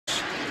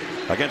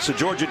against the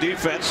Georgia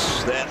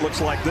defense that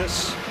looks like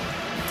this,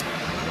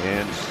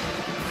 and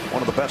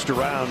one of the best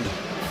around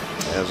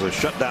as a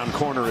shutdown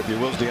corner, if you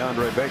will, is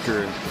DeAndre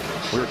Baker.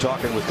 We were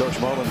talking with Coach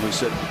Mullen. We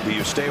said, do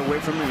you stay away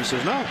from him? He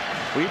says, no,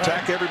 we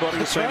attack everybody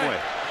the same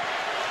way.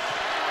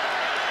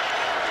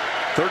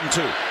 3rd and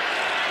 2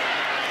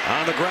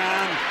 on the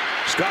ground.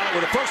 Scott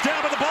with a first down,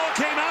 but the ball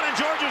came out and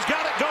Georgia's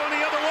got it going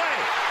the other way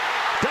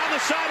down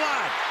the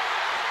sideline.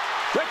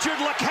 Richard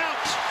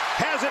LeCounte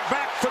has it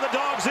back for the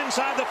Dogs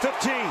inside the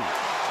 15.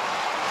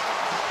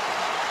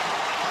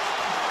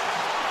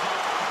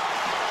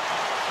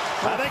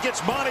 I think it's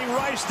Monty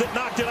Rice that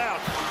knocked it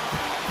out.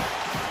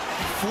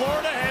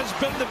 Florida has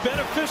been the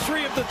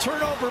beneficiary of the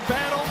turnover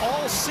battle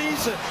all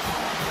season.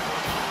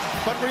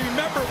 But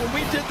remember, when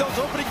we did those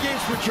opening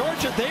games for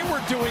Georgia, they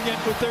were doing it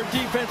with their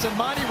defense, and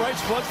Monty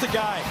Rice was the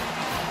guy.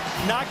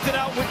 Knocked it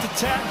out with the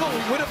tackle.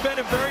 It would have been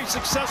a very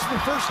successful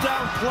first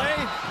down play,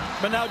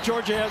 but now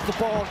Georgia has the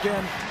ball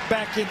again,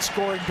 back in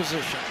scoring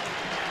position.